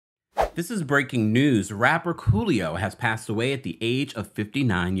This is breaking news. Rapper Coolio has passed away at the age of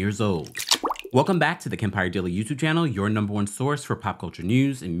 59 years old. Welcome back to the Kempire Daily YouTube channel, your #1 source for pop culture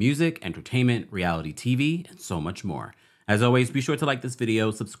news and music, entertainment, reality TV, and so much more. As always, be sure to like this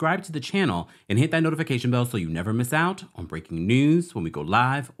video, subscribe to the channel, and hit that notification bell so you never miss out on breaking news when we go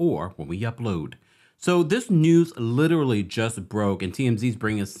live or when we upload. So this news literally just broke, and TMZ's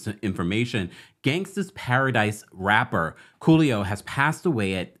bringing us information. Gangsta's Paradise rapper Coolio has passed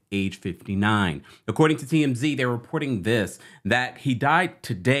away at age 59. According to TMZ, they're reporting that he died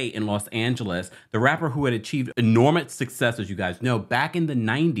today in Los Angeles. The rapper, who had achieved enormous success, as you guys know, back in the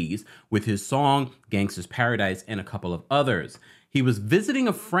 90s with his song Gangsta's Paradise and a couple of others. He was visiting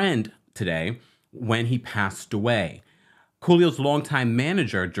a friend today when he passed away. Coolio's longtime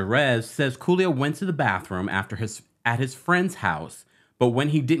manager, Jerez, says Coolio went to the bathroom at his friend's house, but when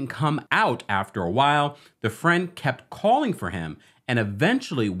he didn't come out after a while, the friend kept calling for him and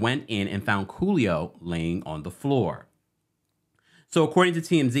eventually went in and found Coolio laying on the floor. So according to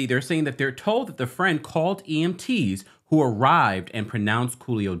TMZ, they're saying that they're told that the friend called EMTs, who arrived and pronounced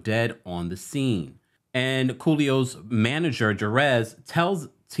Coolio dead on the scene. And Coolio's manager, Jerez, tells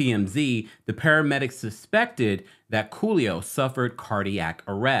TMZ the paramedics suspected that Coolio suffered cardiac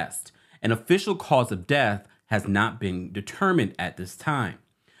arrest. An official cause of death has not been determined at this time.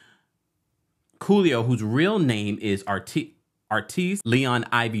 Coolio, whose real name is Artiste Leon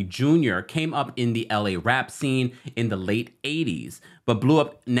Ivy Jr., came up in the LA rap scene in the late 80s, but blew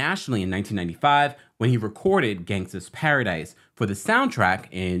up nationally in 1995 when he recorded Gangsta's Paradise for the soundtrack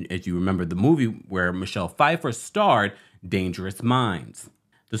in, as you remember, the movie where Michelle Pfeiffer starred, Dangerous Minds.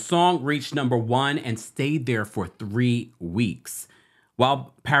 The song reached #1 and stayed there for 3 weeks.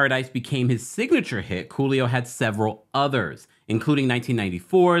 While Paradise became his signature hit, Coolio had several others, including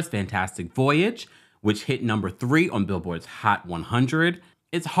 1994's Fantastic Voyage, which hit #3 on Billboard's Hot 100.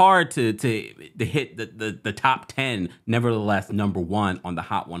 It's hard to hit the top 10, nevertheless #1 on the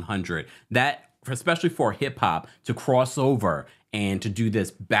Hot 100. That, especially for hip hop, to cross over and to do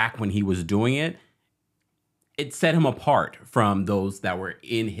this back when he was doing it, it set him apart from those that were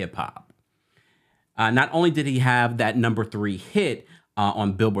in hip hop. Not only did he have that #3 hit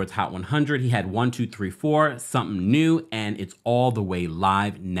on Billboard's Hot 100, he had 1, 2, 3, 4, Something New, and It's All the Way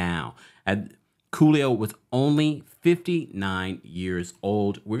Live Now. Coolio was only 59 years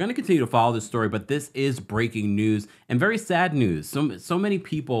old. We're going to continue to follow this story, but this is breaking news and very sad news. So many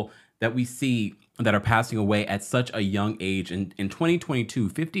people that we see that are passing away at such a young age. And in 2022,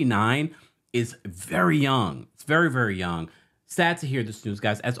 59 is very young. It's very, very young. Sad to hear this news,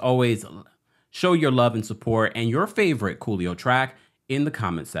 guys. As always, show your love and support and your favorite Coolio track in the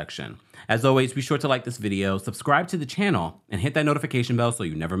comment section. As always, be sure to like this video, subscribe to the channel, and hit that notification bell so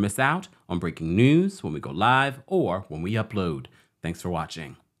you never miss out on breaking news when we go live or when we upload. Thanks for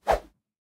watching.